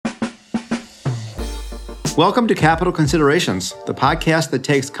Welcome to Capital Considerations, the podcast that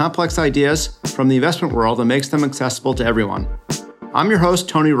takes complex ideas from the investment world and makes them accessible to everyone. I'm your host,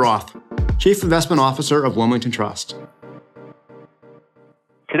 Tony Roth, Chief Investment Officer of Wilmington Trust.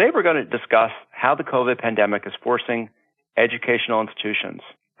 Today we're going to discuss how the COVID pandemic is forcing educational institutions,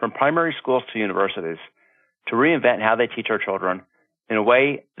 from primary schools to universities, to reinvent how they teach our children in a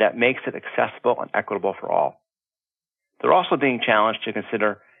way that makes it accessible and equitable for all. They're also being challenged to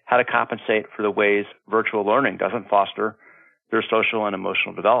consider how to compensate for the ways virtual learning doesn't foster their social and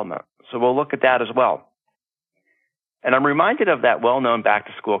emotional development. So we'll look at that as well. And I'm reminded of that well-known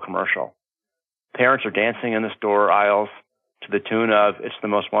back-to-school commercial. Parents are dancing in the store aisles to the tune of "It's the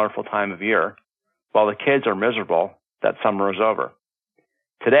most wonderful time of year," while the kids are miserable that summer is over.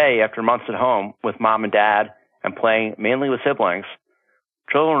 Today, after months at home with mom and dad and playing mainly with siblings,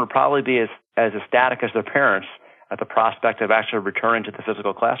 children will probably be as ecstatic as their parents at the prospect of actually returning to the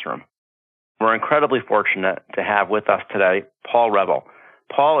physical classroom. We're incredibly fortunate to have with us today Paul Reville.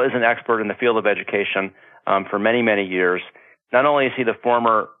 Paul is an expert in the field of education for many, many years. Not only is he the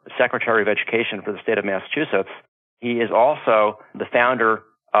former Secretary of Education for the state of Massachusetts, he is also the founder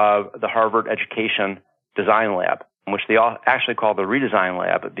of the Harvard Education Design Lab, which they actually call the Redesign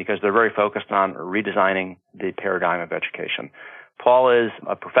Lab because they're very focused on redesigning the paradigm of education. Paul is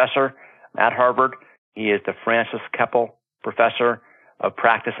a professor at Harvard. He is the Francis Keppel Professor of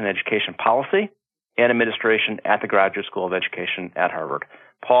Practice and Education Policy and Administration at the Graduate School of Education at Harvard.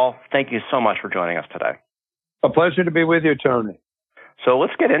 Paul, thank you so much for joining us today. A pleasure to be with you, Tony. So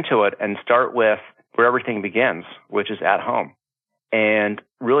let's get into it and start with where everything begins, which is at home, and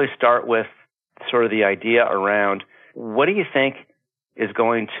really start with sort of the idea around what do you think is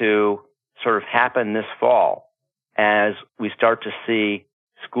going to sort of happen this fall as we start to see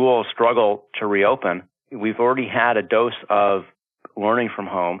schools struggle to reopen. We've already had a dose of learning from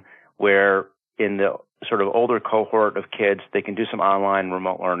home where in the sort of older cohort of kids, they can do some online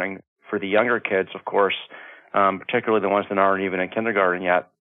remote learning. For the younger kids, of course, particularly the ones that aren't even in kindergarten yet,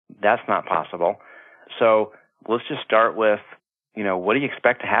 that's not possible. So let's just start with, what do you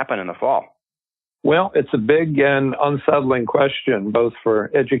expect to happen in the fall? Well, it's a big and unsettling question, both for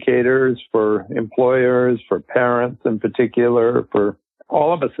educators, for employers, for parents in particular, for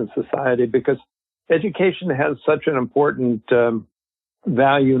all of us in society, because education has such an important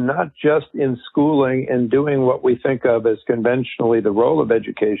value, not just in schooling and doing what we think of as conventionally the role of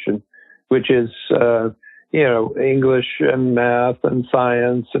education, which is, English and math and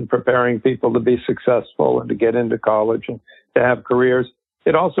science and preparing people to be successful and to get into college and to have careers.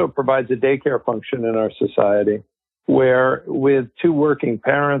 It also provides a daycare function in our society where with two working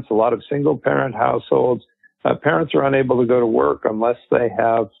parents, a lot of single parent households, parents are unable to go to work unless they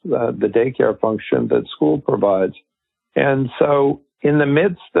have the daycare function that school provides. And so in the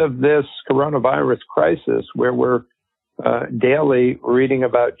midst of this coronavirus crisis, where we're daily reading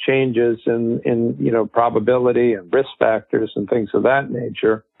about changes in probability and risk factors and things of that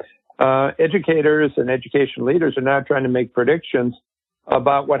nature, educators and education leaders are now trying to make predictions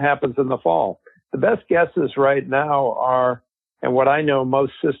about what happens in the fall. The best guesses right now are, and what I know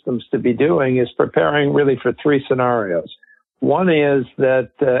most systems to be doing, is preparing really for three scenarios. One is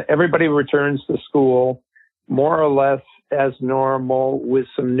that everybody returns to school more or less as normal with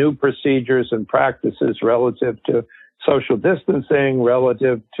some new procedures and practices relative to social distancing,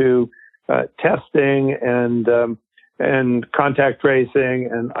 relative to testing and contact tracing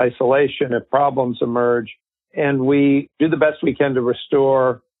and isolation if problems emerge. And we do the best we can to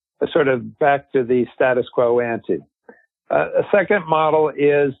restore sort of back to the status quo ante. A second model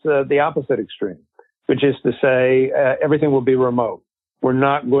is the opposite extreme, which is to say everything will be remote. We're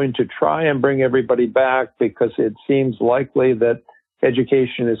not going to try and bring everybody back because it seems likely that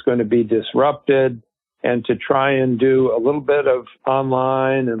education is going to be disrupted, and to try and do a little bit of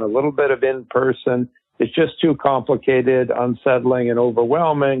online and a little bit of in-person is just too complicated, unsettling, and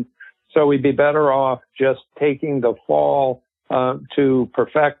overwhelming. So we'd be better off just taking the fall to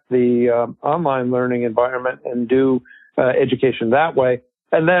perfect the online learning environment and do education that way.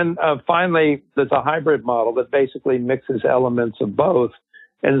 And then finally, there's a hybrid model that basically mixes elements of both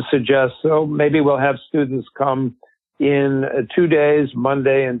and suggests, maybe we'll have students come in 2 days,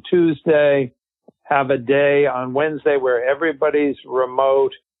 Monday and Tuesday, have a day on Wednesday where everybody's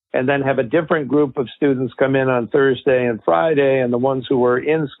remote, and then have a different group of students come in on Thursday and Friday, and the ones who were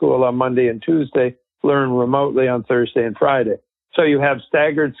in school on Monday and Tuesday learn remotely on Thursday and Friday. So you have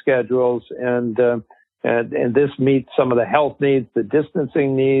staggered schedules, and this meets some of the health needs, the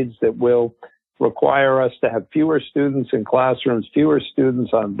distancing needs that will require us to have fewer students in classrooms, fewer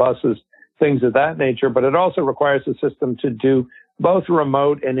students on buses, things of that nature. But it also requires the system to do both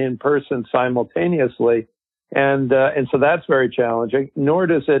remote and in-person simultaneously And so that's very challenging, nor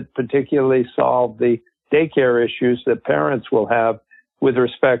does it particularly solve the daycare issues that parents will have with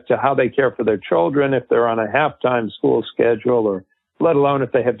respect to how they care for their children if they're on a half-time school schedule, or let alone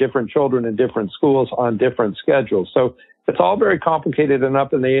if they have different children in different schools on different schedules. So it's all very complicated and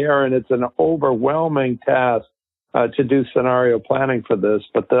up in the air, and it's an overwhelming task to do scenario planning for this.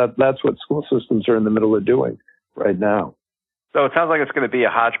 But that's what school systems are in the middle of doing right now. So it sounds like it's going to be a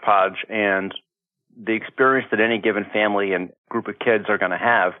hodgepodge, and the experience that any given family and group of kids are going to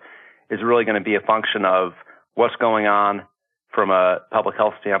have is really going to be a function of what's going on from a public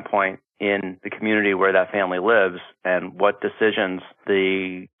health standpoint in the community where that family lives and what decisions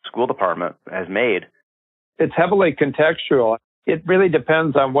the school department has made. It's heavily contextual. It really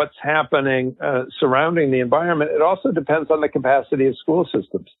depends on what's happening surrounding the environment. It also depends on the capacity of school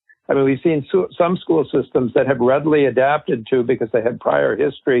systems. I mean, we've seen some school systems that have readily adapted to, because they had prior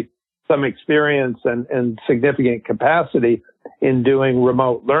history, some experience and significant capacity in doing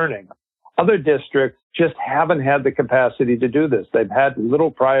remote learning. Other districts just haven't had the capacity to do this. They've had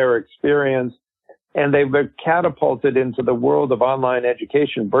little prior experience, and they've been catapulted into the world of online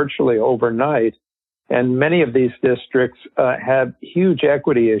education virtually overnight. And many of these districts have huge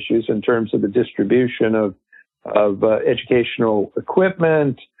equity issues in terms of the distribution of educational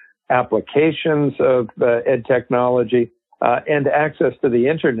equipment, applications of ed technology, and access to the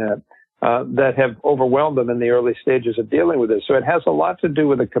internet that have overwhelmed them in the early stages of dealing with this. So it has a lot to do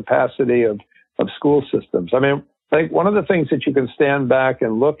with the capacity of school systems. I mean, I think one of the things that you can stand back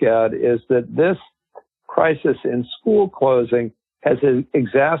and look at is that this crisis in school closing has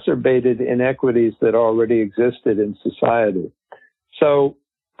exacerbated inequities that already existed in society. So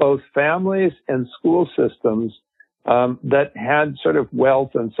both families and school systems that had sort of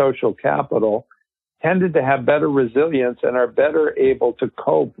wealth and social capital tended to have better resilience and are better able to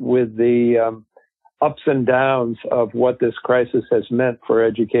cope with the ups and downs of what this crisis has meant for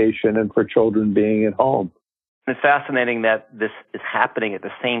education and for children being at home. It's fascinating that this is happening at the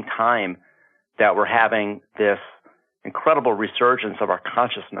same time that we're having this incredible resurgence of our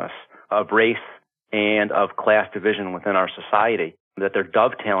consciousness of race and of class division within our society, that they're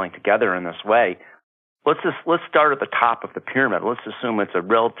dovetailing together in this way. Let's start at the top of the pyramid. Let's assume it's a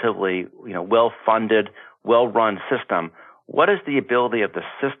relatively, well-funded, well-run system. What is the ability of the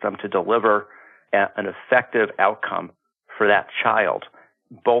system to deliver an effective outcome for that child,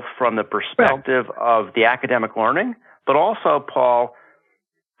 both from the perspective of the academic learning, but also, Paul,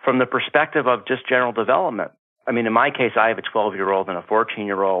 from the perspective of just general development? I mean, in my case, I have a 12-year-old and a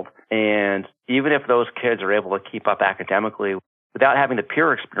 14-year-old, and even if those kids are able to keep up academically without having the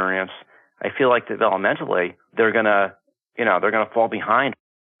peer experience, I feel like developmentally they're gonna fall behind.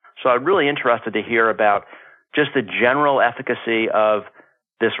 So I'm really interested to hear about just the general efficacy of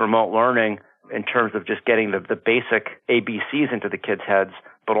this remote learning in terms of just getting the basic ABCs into the kids' heads,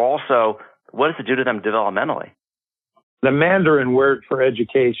 but also what does it do to them developmentally? The Mandarin word for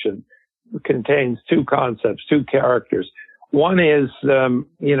education contains two concepts, two characters. One is,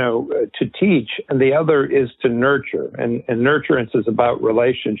 to teach, and the other is to nurture. And nurturance is about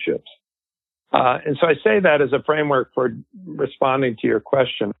relationships. And so I say that as a framework for responding to your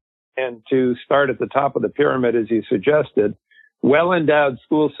question. And to start at the top of the pyramid, as you suggested, well-endowed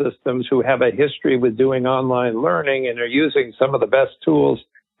school systems who have a history with doing online learning and are using some of the best tools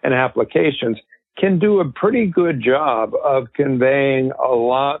and applications can do a pretty good job of conveying a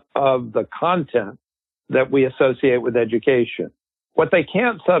lot of the content that we associate with education. What they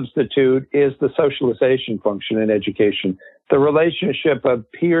can't substitute is the socialization function in education, the relationship of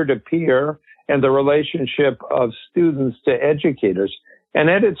peer-to-peer and the relationship of students to educators. And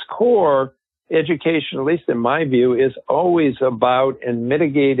at its core, education, at least in my view, is always about and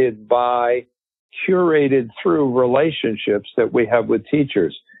mitigated by curated through relationships that we have with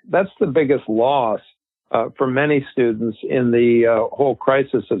teachers. That's the biggest loss for many students in the whole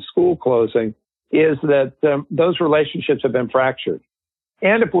crisis of school closing, is that those relationships have been fractured.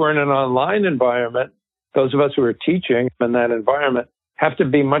 And if we're in an online environment, those of us who are teaching in that environment have to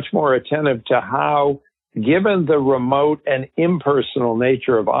be much more attentive to how, given the remote and impersonal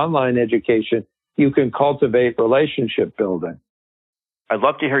nature of online education, you can cultivate relationship building. I'd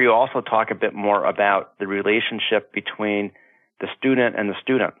love to hear you also talk a bit more about the relationship between the student and the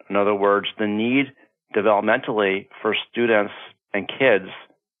student. In other words, the need developmentally for students and kids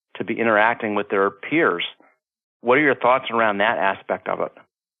to be interacting with their peers. What are your thoughts around that aspect of it?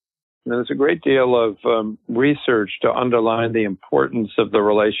 There's a great deal of research to underline the importance of the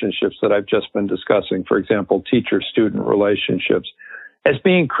relationships that I've just been discussing. For example, teacher-student relationships as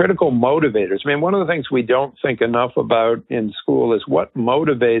being critical motivators. I mean, one of the things we don't think enough about in school is what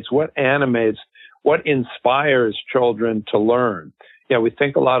motivates, what animates, what inspires children to learn. We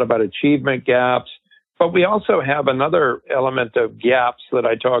think a lot about achievement gaps, but we also have another element of gaps that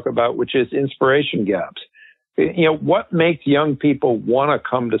I talk about, which is inspiration gaps. What makes young people want to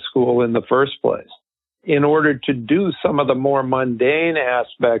come to school in the first place? In order to do some of the more mundane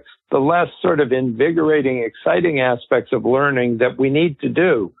aspects, the less sort of invigorating, exciting aspects of learning that we need to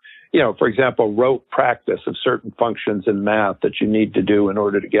do. For example, rote practice of certain functions in math that you need to do in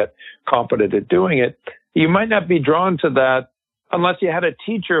order to get competent at doing it. You might not be drawn to that unless you had a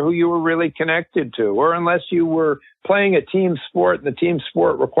teacher who you were really connected to, or unless you were playing a team sport and the team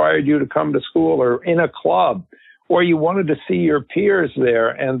sport required you to come to school, or in a club, or you wanted to see your peers there,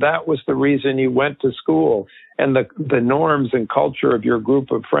 and that was the reason you went to school. And the norms and culture of your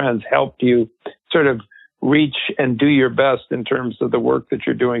group of friends helped you sort of reach and do your best in terms of the work that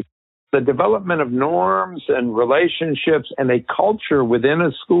you're doing. The development of norms and relationships and a culture within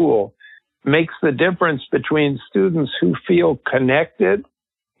a school makes the difference between students who feel connected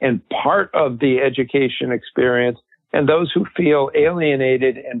and part of the education experience and those who feel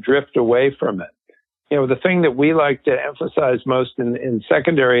alienated and drift away from it. The thing that we like to emphasize most in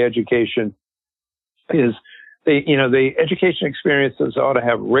secondary education is the education experiences ought to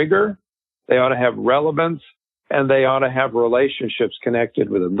have rigor, they ought to have relevance, and they ought to have relationships connected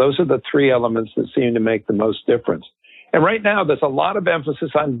with them. Those are the three elements that seem to make the most difference. And right now, there's a lot of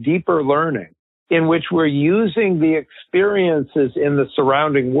emphasis on deeper learning, in which we're using the experiences in the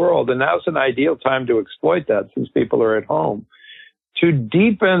surrounding world. And now's an ideal time to exploit that, since people are at home, to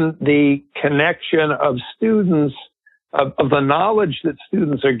deepen the connection of students, of the knowledge that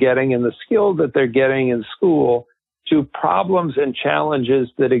students are getting and the skills that they're getting in school, to problems and challenges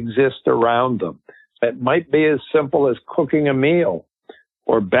that exist around them. It might be as simple as cooking a meal,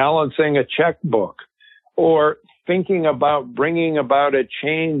 or balancing a checkbook, or thinking about bringing about a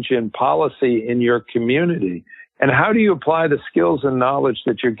change in policy in your community. And how do you apply the skills and knowledge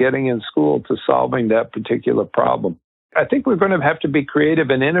that you're getting in school to solving that particular problem? I think we're going to have to be creative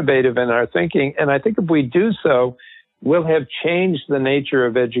and innovative in our thinking. And I think if we do so, we'll have changed the nature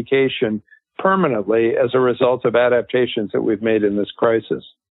of education permanently as a result of adaptations that we've made in this crisis.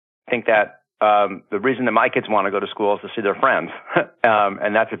 I think that the reason that my kids want to go to school is to see their friends.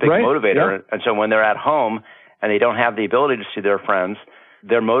 And that's a big motivator. Yeah. And so when they're at home and they don't have the ability to see their friends,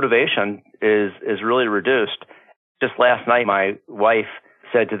 their motivation is really reduced. Just last night, my wife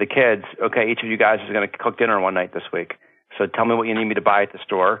said to the kids, okay, each of you guys is going to cook dinner one night this week. So tell me what you need me to buy at the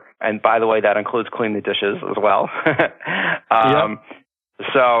store. And by the way, that includes clean the dishes as well.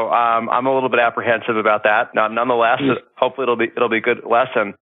 So I'm a little bit apprehensive about that. Nonetheless, hopefully it'll be a good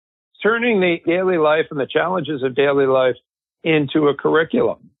lesson. Turning the daily life and the challenges of daily life into a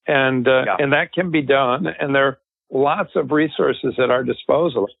curriculum. And that can be done. And there are lots of resources at our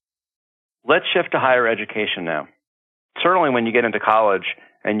disposal. Let's shift to higher education now. Certainly when you get into college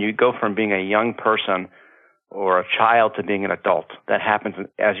and you go from being a young person or a child to being an adult, that happens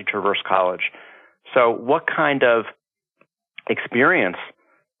as you traverse college. So what kind of experience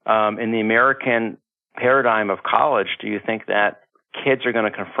in the American paradigm of college do you think that kids are going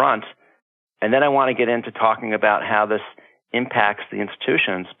to confront? And then I want to get into talking about how this impacts the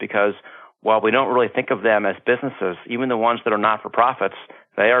institutions, because while we don't really think of them as businesses, even the ones that are not-for-profits,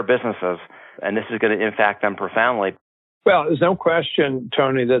 they are businesses, and this is going to impact them profoundly. Well, there's no question,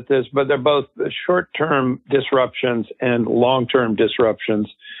 Tony, that they're both short-term disruptions and long-term disruptions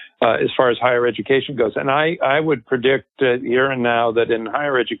as far as higher education goes. And I would predict here and now that in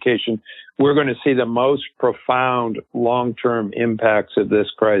higher education, we're going to see the most profound long-term impacts of this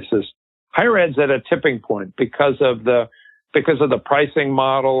crisis. Higher ed's at a tipping point because of the pricing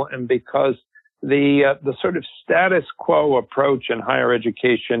model and because the sort of status quo approach in higher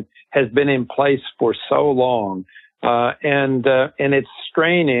education has been in place for so long. And it's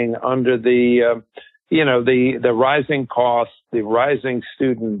straining under the rising costs, the rising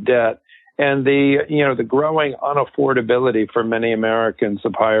student debt, and the growing unaffordability for many Americans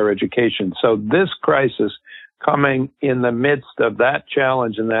of higher education. So this crisis coming in the midst of that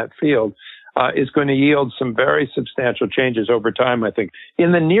challenge in that field is going to yield some very substantial changes over time, I think.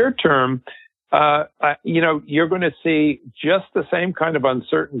 In the near term, you're going to see just the same kind of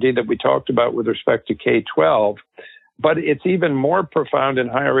uncertainty that we talked about with respect to K-12, but it's even more profound in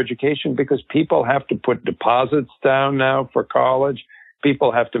higher education because people have to put deposits down now for college.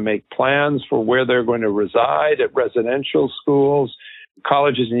 People have to make plans for where they're going to reside at residential schools.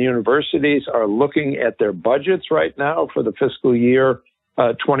 Colleges and universities are looking at their budgets right now for the fiscal year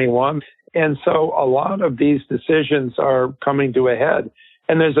 21. And so a lot of these decisions are coming to a head.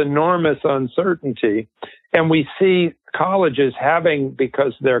 And there's enormous uncertainty. And we see colleges having,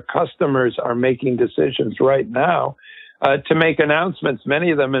 because their customers are making decisions right now, to make announcements,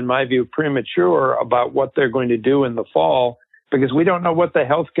 many of them, in my view, premature about what they're going to do in the fall, because we don't know what the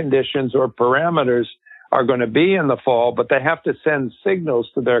health conditions or parameters are going to be in the fall, but they have to send signals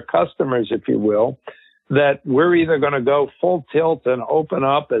to their customers, if you will, that we're either going to go full tilt and open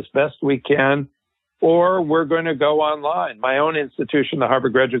up as best we can, or we're going to go online. My own institution, the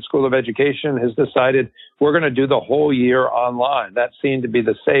Harvard Graduate School of Education, has decided we're going to do the whole year online. That seemed to be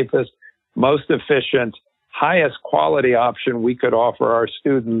the safest, most efficient, highest quality option we could offer our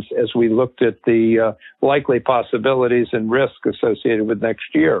students as we looked at the likely possibilities and risk associated with next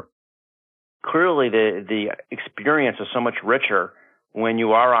year. Clearly, the experience is so much richer when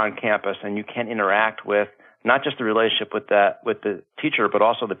you are on campus and you can interact with not just the relationship with the teacher, but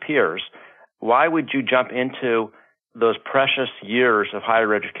also the peers. Why would you jump into those precious years of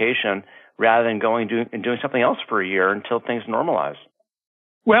higher education rather than going and doing something else for a year until things normalize?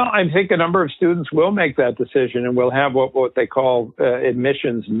 Well, I think a number of students will make that decision and will have what they call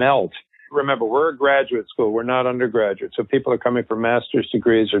admissions melt. Remember, we're a graduate school. We're not undergraduate. So people are coming for master's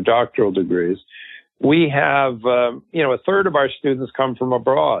degrees or doctoral degrees. We have, a third of our students come from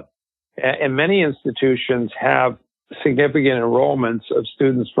abroad. And many institutions have significant enrollments of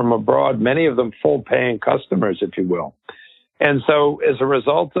students from abroad, many of them full-paying customers, if you will. And so as a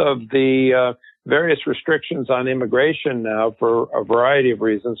result of the various restrictions on immigration now for a variety of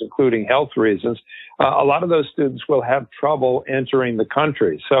reasons, including health reasons, a lot of those students will have trouble entering the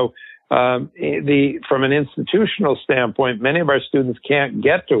country. So from an institutional standpoint, many of our students can't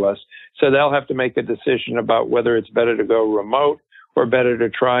get to us, so they'll have to make a decision about whether it's better to go remote or better to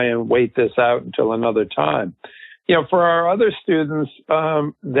try and wait this out until another time. For our other students,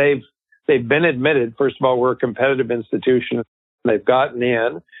 they've been admitted. First of all, we're a competitive institution. They've gotten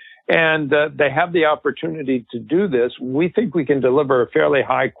in, and they have the opportunity to do this. We think we can deliver a fairly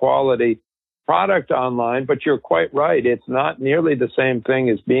high-quality product online, but you're quite right. It's not nearly the same thing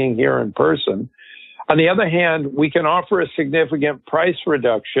as being here in person. On the other hand, we can offer a significant price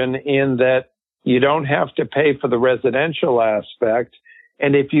reduction in that you don't have to pay for the residential aspect.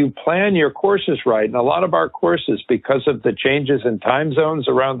 And if you plan your courses right, and a lot of our courses, because of the changes in time zones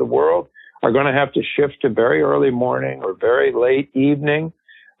around the world, are going to have to shift to very early morning or very late evening,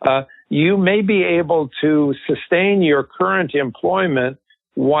 you may be able to sustain your current employment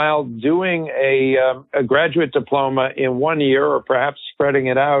while doing a graduate diploma in 1 year or perhaps spreading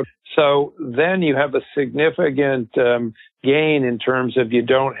it out. So then you have a significant gain in terms of you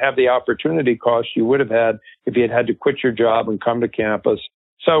don't have the opportunity cost you would have had if you had to quit your job and come to campus.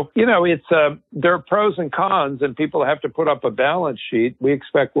 So, it's there are pros and cons, and people have to put up a balance sheet. We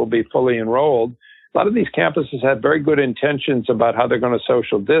expect we'll be fully enrolled. A lot of these campuses have very good intentions about how they're going to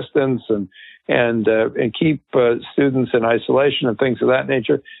social distance and keep students in isolation and things of that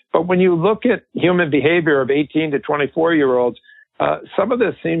nature. But when you look at human behavior of 18 to 24-year-olds, some of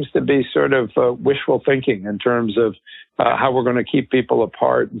this seems to be sort of wishful thinking in terms of how we're going to keep people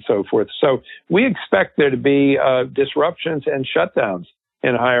apart and so forth. So we expect there to be disruptions and shutdowns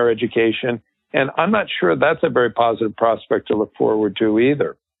in higher education, and I'm not sure that's a very positive prospect to look forward to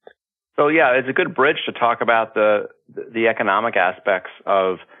either. So yeah, it's a good bridge to talk about the economic aspects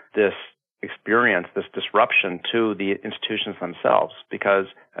of this experience, this disruption to the institutions themselves, because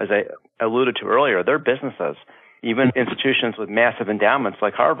as I alluded to earlier, they're businesses. Even institutions with massive endowments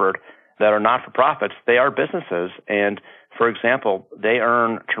like Harvard that are not-for-profits, they are businesses. And for example, they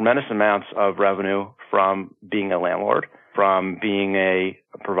earn tremendous amounts of revenue from being a landlord, from being a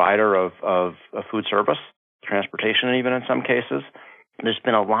provider of food service, transportation even in some cases. There's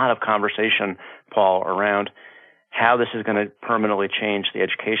been a lot of conversation, Paul, around how this is going to permanently change the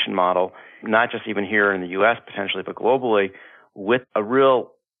education model, not just even here in the U.S. potentially, but globally, with a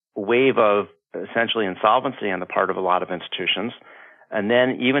real wave of essentially insolvency on the part of a lot of institutions. And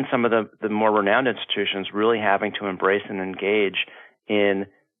then even some of the more renowned institutions really having to embrace and engage in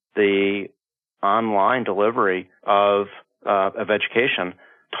the online delivery of education.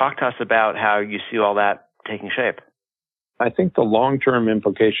 Talk to us about how you see all that taking shape. I think the long-term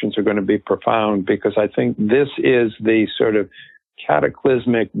implications are going to be profound, because I think this is the sort of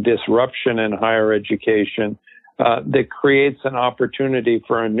cataclysmic disruption in higher education that creates an opportunity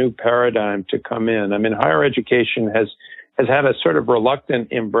for a new paradigm to come in. I mean, higher education has had a sort of reluctant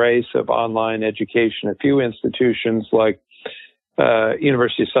embrace of online education. A few institutions like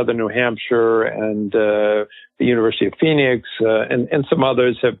University of Southern New Hampshire and the University of Phoenix and some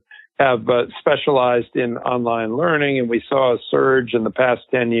others have specialized in online learning, and we saw a surge in the past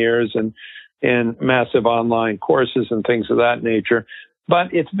 10 years in massive online courses and things of that nature.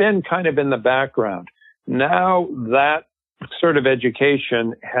 But it's been kind of in the background. Now that sort of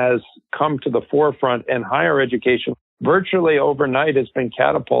education has come to the forefront, and higher education virtually overnight has been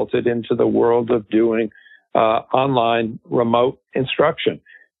catapulted into the world of doing online remote instruction.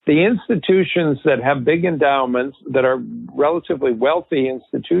 The institutions that have big endowments, that are relatively wealthy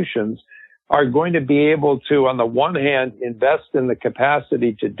institutions, are going to be able to, on the one hand, invest in the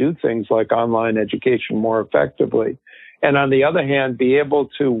capacity to do things like online education more effectively, and on the other hand, be able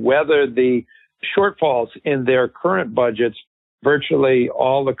to weather the shortfalls in their current budgets. Virtually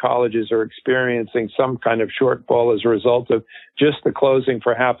all the colleges are experiencing some kind of shortfall as a result of just the closing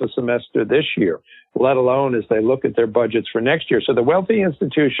for half a semester this year, let alone as they look at their budgets for next year. So the wealthy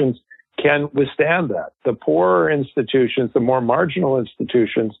institutions can withstand that. The poorer institutions, the more marginal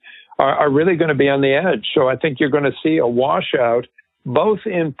institutions, are really going to be on the edge. So I think you're going to see a washout both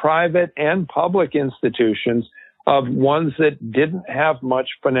in private and public institutions of ones that didn't have much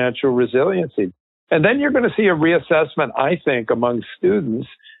financial resiliency. And then you're going to see a reassessment, I think, among students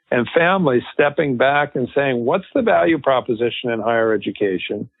and families stepping back and saying, what's the value proposition in higher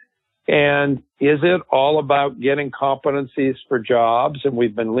education? And is it all about getting competencies for jobs? And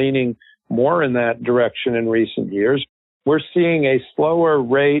we've been leaning more in that direction in recent years. We're seeing a slower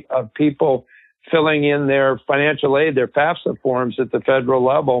rate of people filling in their financial aid, their FAFSA forms at the federal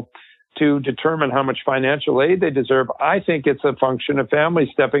level to determine how much financial aid they deserve. I think it's a function of families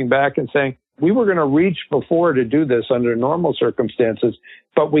stepping back and saying, we were going to reach before to do this under normal circumstances,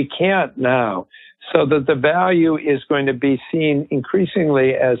 but we can't now. So that the value is going to be seen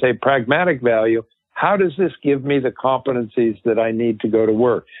increasingly as a pragmatic value. How does this give me the competencies that I need to go to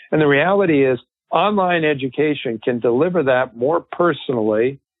work? And the reality is online education can deliver that more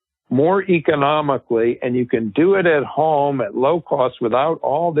personally, more economically, and you can do it at home at low cost without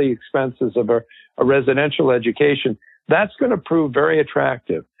all the expenses of a residential education. That's going to prove very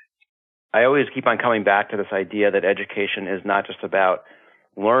attractive. I always keep on coming back to this idea that education is not just about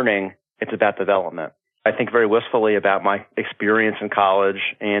learning, it's about development. I think very wistfully about my experience in college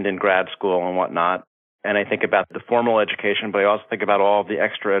and in grad school and whatnot. And I think about the formal education, but I also think about all of the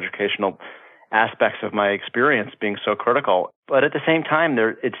extra educational aspects of my experience being so critical. But at the same time,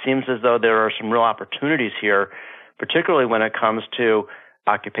 it seems as though there are some real opportunities here, particularly when it comes to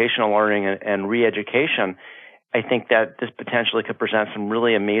occupational learning and re-education. I think that this potentially could present some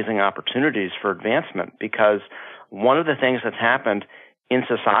really amazing opportunities for advancement, because one of the things that's happened in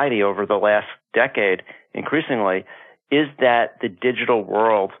society over the last decade, increasingly, is that the digital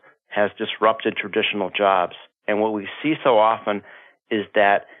world has disrupted traditional jobs. And what we see so often is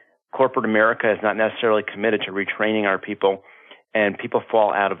that corporate America is not necessarily committed to retraining our people, and people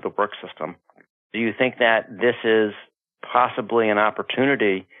fall out of the work system. Do you think that this is possibly an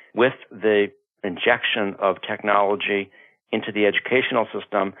opportunity with the injection of technology into the educational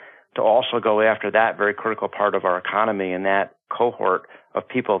system to also go after that very critical part of our economy and that cohort of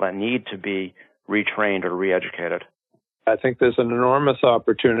people that need to be retrained or re-educated? I think there's an enormous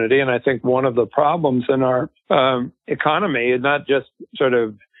opportunity, and I think one of the problems in our economy is not just sort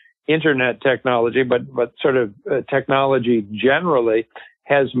of internet technology, but sort of technology generally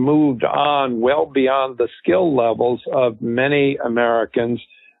has moved on well beyond the skill levels of many Americans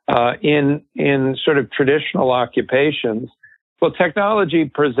in sort of traditional occupations. Well,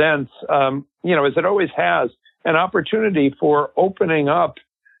 technology presents, as it always has, an opportunity for opening up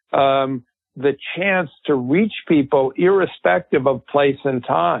the chance to reach people irrespective of place and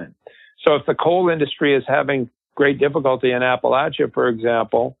time. So if the coal industry is having great difficulty in Appalachia, for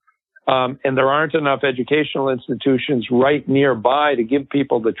example, and there aren't enough educational institutions right nearby to give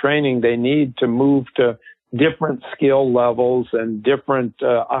people the training they need to move to different skill levels and different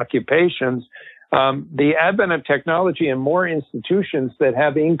occupations, the advent of technology and more institutions that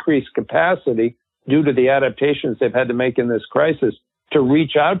have increased capacity due to the adaptations they've had to make in this crisis to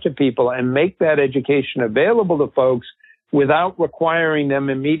reach out to people and make that education available to folks without requiring them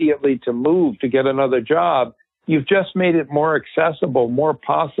immediately to move to get another job. You've just made it more accessible, more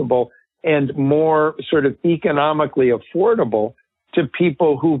possible, and more sort of economically affordable to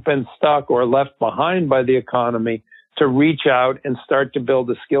people who've been stuck or left behind by the economy to reach out and start to build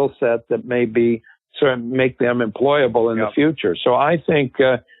a skill set that may be sort of make them employable in the future. So I think,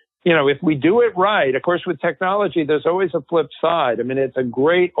 if we do it right, of course, with technology, there's always a flip side. I mean, it's a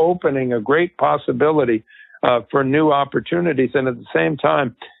great opening, a great possibility for new opportunities. And at the same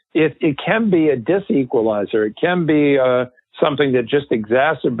time, it can be a disequalizer. It can be something that just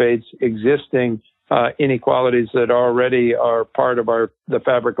exacerbates existing inequalities that already are part of the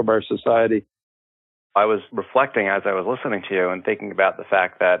fabric of our society. I was reflecting as I was listening to you and thinking about the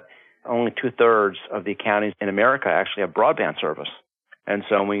fact that only 2/3 of the counties in America actually have broadband service. And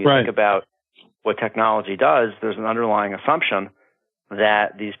so when you think about what technology does, there's an underlying assumption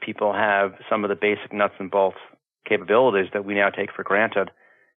that these people have some of the basic nuts and bolts capabilities that we now take for granted.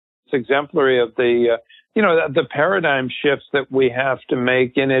 It's exemplary of the paradigm shifts that we have to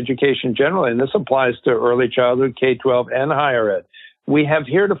make in education generally, and this applies to early childhood, K-12, and higher ed. We have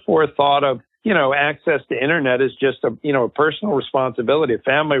heretofore thought of, access to internet as just a personal responsibility, a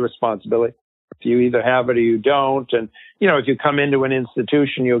family responsibility. You either have it or you don't. And, if you come into an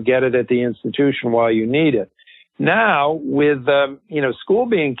institution, you'll get it at the institution while you need it. Now, with, school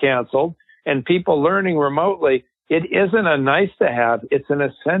being canceled and people learning remotely, it isn't a nice to have, it's an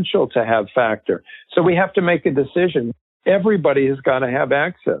essential to have factor. So we have to make a decision. Everybody has got to have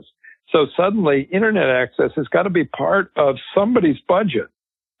access. So suddenly, internet access has got to be part of somebody's budget.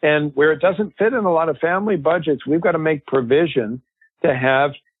 And where it doesn't fit in a lot of family budgets, we've got to make provision to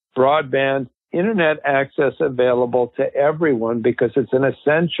have broadband internet access available to everyone because it's an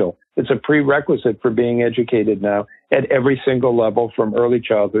essential. It's a prerequisite for being educated now at every single level from early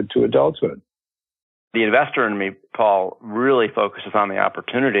childhood to adulthood. The investor in me, Paul, really focuses on the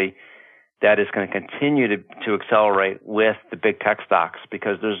opportunity that is going to continue to accelerate with the big tech stocks,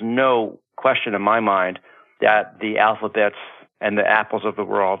 because there's no question in my mind that the Alphabets and the Apples of the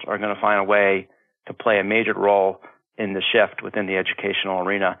world are going to find a way to play a major role in the shift within the educational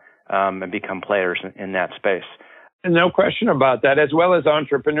arena and become players in that space. And no question about that, as well as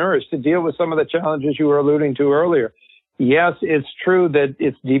entrepreneurs to deal with some of the challenges you were alluding to earlier. Yes, it's true that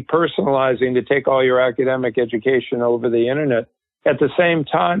it's depersonalizing to take all your academic education over the internet. At the same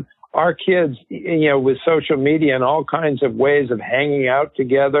time, our kids, with social media and all kinds of ways of hanging out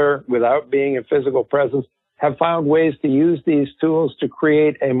together without being in physical presence, have found ways to use these tools to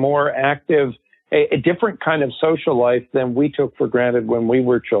create a more active, a different kind of social life than we took for granted when we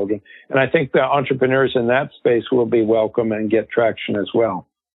were children. And I think the entrepreneurs in that space will be welcome and get traction as well.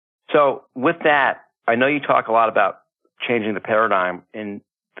 So with that, I know you talk a lot about changing the paradigm in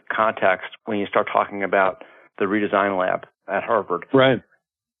the context when you start talking about the redesign lab at Harvard. Right.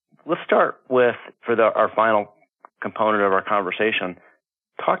 Let's start with, our final component of our conversation,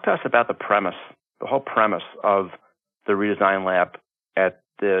 talk to us about the whole premise of the redesign lab at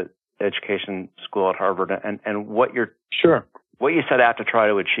the education school at Harvard and what you set out to try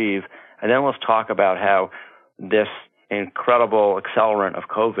to achieve. And then let's talk about how this incredible accelerant of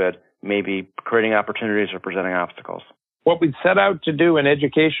COVID may be creating opportunities or presenting obstacles. What we set out to do in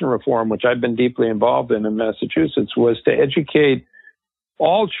education reform, which I've been deeply involved in Massachusetts, was to educate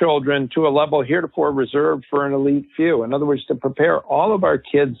all children to a level heretofore reserved for an elite few. In other words, to prepare all of our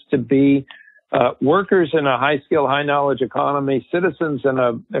kids to be workers in a high-skill, high-knowledge economy, citizens in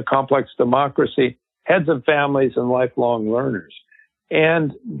a complex democracy, heads of families, and lifelong learners.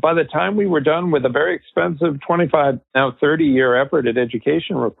 And by the time we were done with a very expensive 25, now 30-year effort at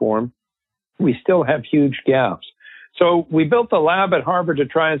education reform, we still have huge gaps. So we built the lab at Harvard to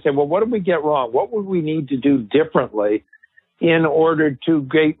try and say, well, what did we get wrong? What would we need to do differently in order to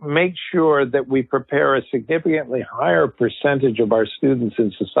make sure that we prepare a significantly higher percentage of our students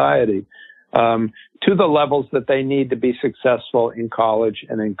in society to the levels that they need to be successful in college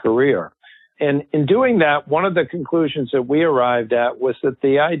and in career. And in doing that, one of the conclusions that we arrived at was that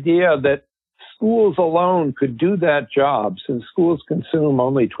the idea that schools alone could do that job, since schools consume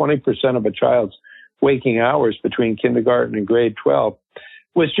only 20% of a child's waking hours between kindergarten and grade 12,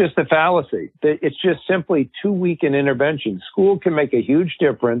 was just a fallacy. It's just simply too weak an intervention. School can make a huge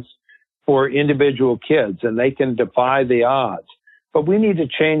difference for individual kids, and they can defy the odds. But we need to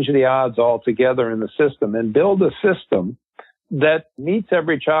change the odds altogether in the system and build a system that meets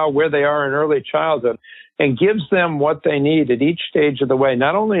every child where they are in early childhood and gives them what they need at each stage of the way,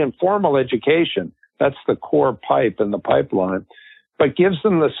 not only in formal education, that's the core pipe in the pipeline, but gives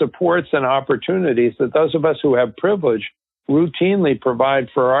them the supports and opportunities that those of us who have privilege routinely provide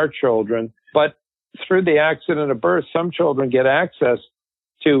for our children. But through the accident of birth, some children get access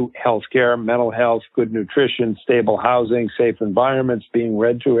to healthcare, mental health, good nutrition, stable housing, safe environments, being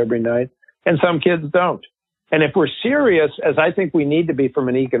read to every night, and some kids don't. And if we're serious, as I think we need to be from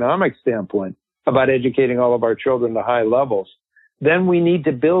an economic standpoint, about educating all of our children to high levels, then we need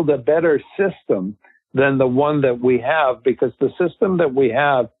to build a better system than the one that we have, because the system that we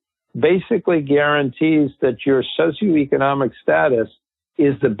have basically guarantees that your socioeconomic status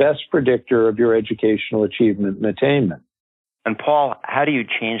is the best predictor of your educational achievement and attainment. And Paul, how do you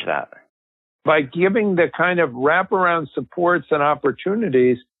change that? By giving the kind of wraparound supports and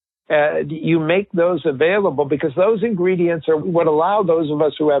opportunities, you make those available, because those ingredients are what allow those of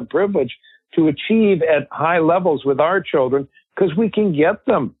us who have privilege to achieve at high levels with our children, because we can get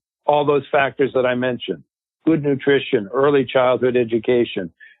them all those factors that I mentioned: good nutrition, early childhood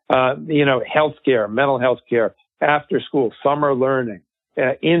education, healthcare, mental health care, after school, summer learning,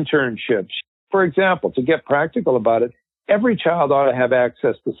 internships. For example, to get practical about it, every child ought to have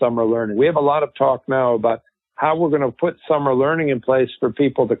access to summer learning. We have a lot of talk now about how we're going to put summer learning in place for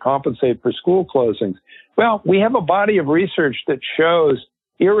people to compensate for school closings. Well, we have a body of research that shows,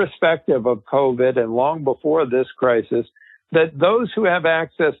 irrespective of COVID and long before this crisis, that those who have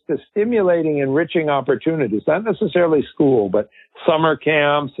access to stimulating, enriching opportunities, not necessarily school, but summer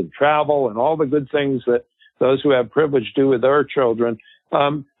camps and travel and all the good things that those who have privilege do with their children,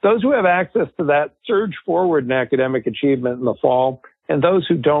 those who have access to that surge forward in academic achievement in the fall, and those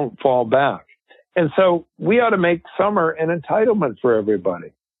who don't fall back. And so we ought to make summer an entitlement for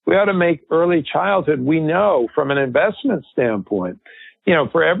everybody. We ought to make early childhood, we know from an investment standpoint,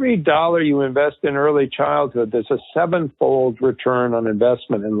 for every dollar you invest in early childhood, there's a 7-fold return on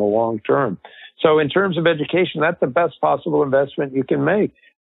investment in the long term. So in terms of education, that's the best possible investment you can make.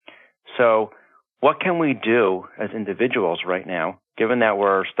 So what can we do as individuals right now, given that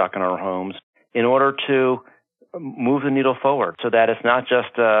we're stuck in our homes, in order to move the needle forward so that it's not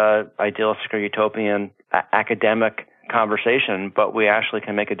just an idealistic or utopian academic conversation, but we actually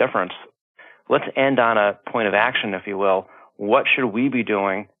can make a difference? Let's end on a point of action, if you will. What should we be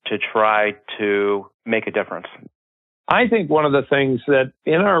doing to try to make a difference? I think one of the things that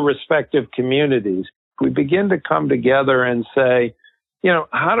in our respective communities, we begin to come together and say,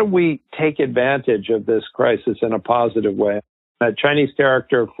 how do we take advantage of this crisis in a positive way? A Chinese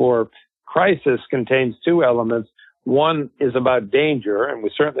character for crisis contains 2 elements. One is about danger, and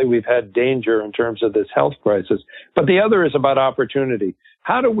we've had danger in terms of this health crisis, but the other is about opportunity.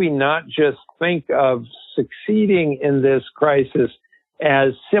 How do we not just think of succeeding in this crisis as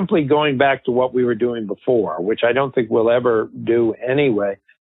simply going back to what we were doing before, which I don't think we'll ever do anyway?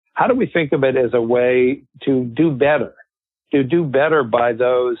 How do we think of it as a way to do better by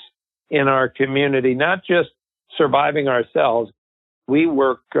those in our community, not just surviving ourselves? We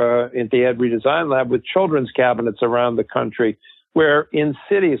work at the Ed Redesign Lab with children's cabinets around the country, where in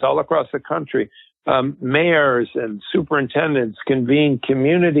cities all across the country, mayors and superintendents convene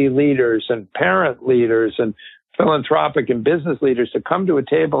community leaders and parent leaders and philanthropic and business leaders to come to a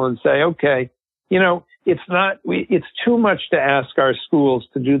table and say, okay, it's too much to ask our schools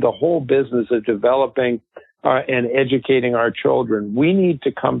to do the whole business of developing and educating our children. We need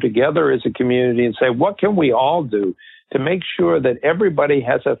to come together as a community and say, what can we all do to make sure that everybody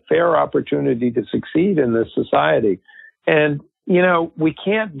has a fair opportunity to succeed in this society? And, we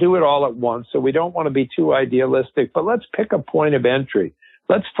can't do it all at once, so we don't want to be too idealistic, but let's pick a point of entry.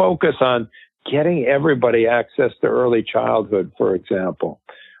 Let's focus on getting everybody access to early childhood, for example,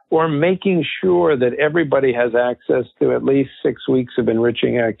 or making sure that everybody has access to at least 6 weeks of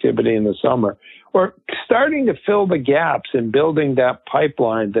enriching activity in the summer, or starting to fill the gaps in building that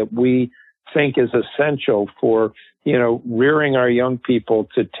pipeline that we think is essential for, rearing our young people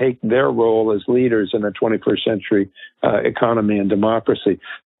to take their role as leaders in a 21st century economy and democracy.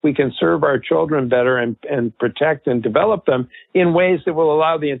 We can serve our children better and protect and develop them in ways that will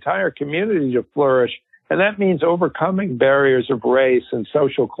allow the entire community to flourish. And that means overcoming barriers of race and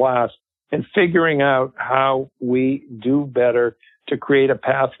social class and figuring out how we do better to create a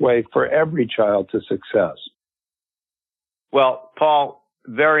pathway for every child to success. Well, Paul,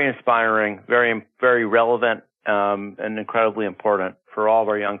 very inspiring, very, very relevant, and incredibly important for all of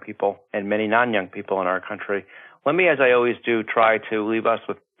our young people and many non-young people in our country. Let me, as I always do, try to leave us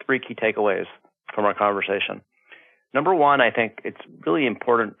with 3 key takeaways from our conversation. Number one, I think it's really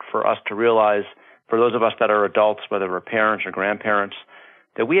important for us to realize, for those of us that are adults, whether we're parents or grandparents,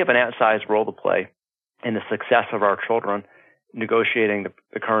 that we have an outsized role to play in the success of our children negotiating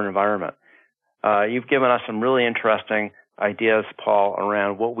the current environment. You've given us some really interesting ideas, Paul,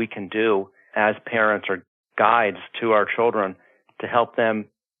 around what we can do as parents or guides to our children to help them,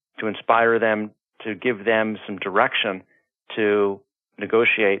 to inspire them, to give them some direction to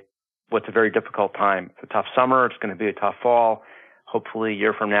negotiate what's a very difficult time. It's a tough summer. It's going to be a tough fall. Hopefully a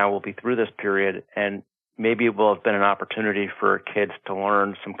year from now, we'll be through this period, and maybe it will have been an opportunity for kids to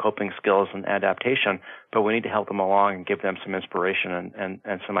learn some coping skills and adaptation, but we need to help them along and give them some inspiration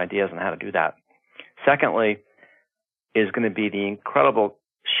and some ideas on how to do that. Secondly, is going to be the incredible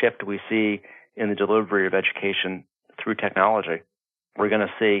shift we see in the delivery of education through technology. We're going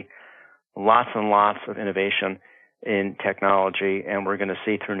to see lots and lots of innovation in technology, and we're going to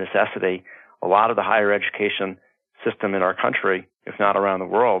see through necessity a lot of the higher education system in our country, if not around the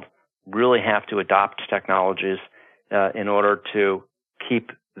world, really have to adopt technologies in order to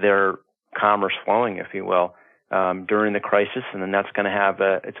keep their commerce flowing, if you will, during the crisis. And then that's going to have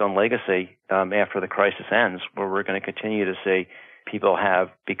its own legacy after the crisis ends, where we're going to continue to see people have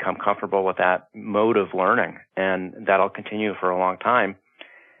become comfortable with that mode of learning, and that'll continue for a long time.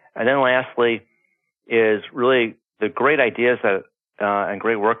 And then lastly is really the great ideas that and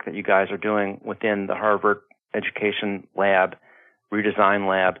great work that you guys are doing within the Harvard Education Lab, Redesign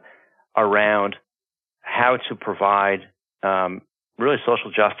Lab, around how to provide really social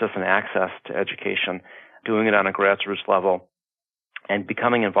justice and access to education, doing it on a grassroots level, and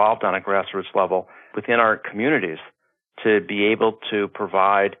becoming involved on a grassroots level within our communities to be able to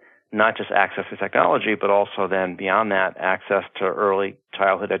provide not just access to technology, but also then beyond that, access to early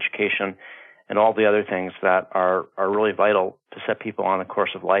childhood education and all the other things that are really vital to set people on the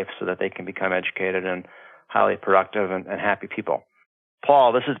course of life so that they can become educated and highly productive and happy people.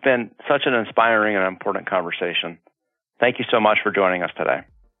 Paul, this has been such an inspiring and important conversation. Thank you so much for joining us today.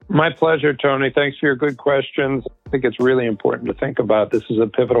 My pleasure, Tony. Thanks for your good questions. I think it's really important to think about. This is a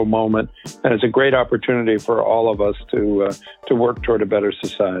pivotal moment, and it's a great opportunity for all of us to work toward a better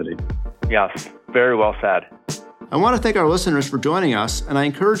society. Yes, very well said. I want to thank our listeners for joining us, and I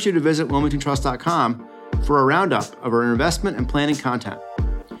encourage you to visit WilmingtonTrust.com for a roundup of our investment and planning content.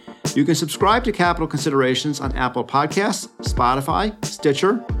 You can subscribe to Capital Considerations on Apple Podcasts, Spotify,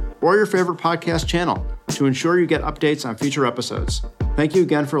 Stitcher, or your favorite podcast channel to ensure you get updates on future episodes. Thank you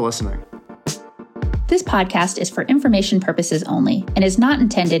again for listening. This podcast is for information purposes only and is not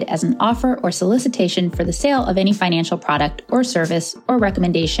intended as an offer or solicitation for the sale of any financial product or service or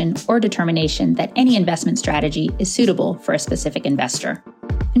recommendation or determination that any investment strategy is suitable for a specific investor.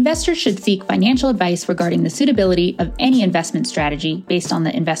 Investors should seek financial advice regarding the suitability of any investment strategy based on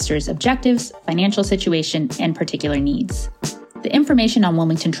the investor's objectives, financial situation, and particular needs. The information on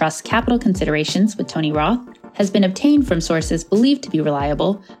Wilmington Trust's Capital Considerations with Tony Roth has been obtained from sources believed to be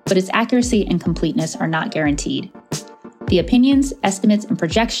reliable, but its accuracy and completeness are not guaranteed. The opinions, estimates, and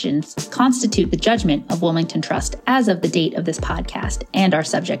projections constitute the judgment of Wilmington Trust as of the date of this podcast and are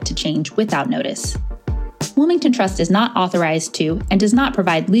subject to change without notice. Wilmington Trust is not authorized to and does not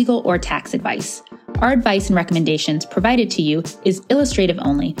provide legal or tax advice. Our advice and recommendations provided to you is illustrative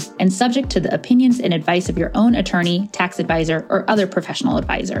only and subject to the opinions and advice of your own attorney, tax advisor, or other professional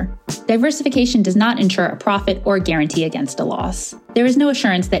advisor. Diversification does not ensure a profit or guarantee against a loss. There is no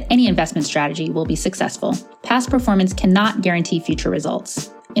assurance that any investment strategy will be successful. Past performance cannot guarantee future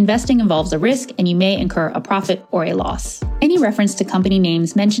results. Investing involves a risk, and you may incur a profit or a loss. Any reference to company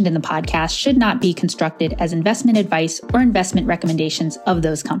names mentioned in the podcast should not be construed as investment advice or investment recommendations of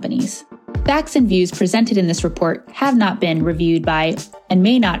those companies. Facts and views presented in this report have not been reviewed by and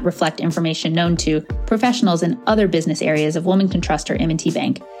may not reflect information known to professionals in other business areas of Wilmington Trust or M&T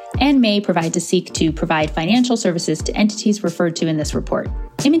Bank, and may seek to provide financial services to entities referred to in this report.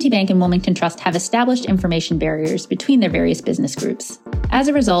 M&T Bank and Wilmington Trust have established information barriers between their various business groups. As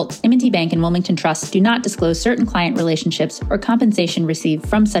a result, M&T Bank and Wilmington Trust do not disclose certain client relationships or compensation received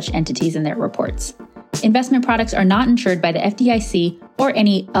from such entities in their reports. Investment products are not insured by the FDIC or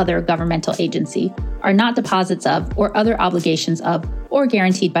any other governmental agency, are not deposits of or other obligations of or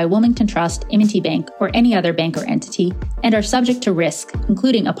guaranteed by Wilmington Trust, M&T Bank, or any other bank or entity, and are subject to risk,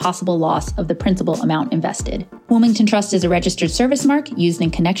 including a possible loss of the principal amount invested. Wilmington Trust is a registered service mark used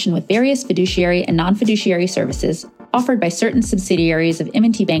in connection with various fiduciary and non-fiduciary services offered by certain subsidiaries of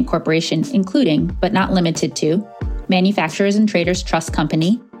M&T Bank Corporation, including, but not limited to, Manufacturers and Traders Trust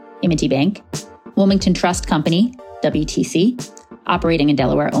Company, M&T Bank, Wilmington Trust Company, WTC, operating in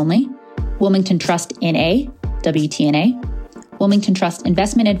Delaware only, Wilmington Trust N.A., WTNA, Wilmington Trust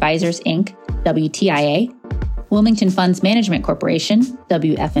Investment Advisors, Inc., WTIA, Wilmington Funds Management Corporation,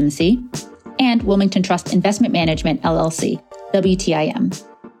 WFMC, and Wilmington Trust Investment Management, LLC, WTIM.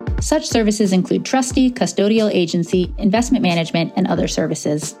 Such services include trustee, custodial agency, investment management, and other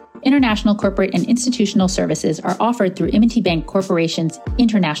services. International corporate and institutional services are offered through M&T Bank Corporation's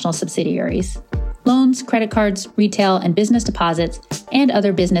international subsidiaries. Loans, credit cards, retail and business deposits, and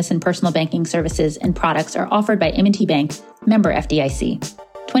other business and personal banking services and products are offered by M&T Bank, member FDIC.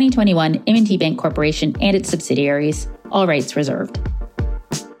 2021 M&T Bank Corporation and its subsidiaries, all rights reserved.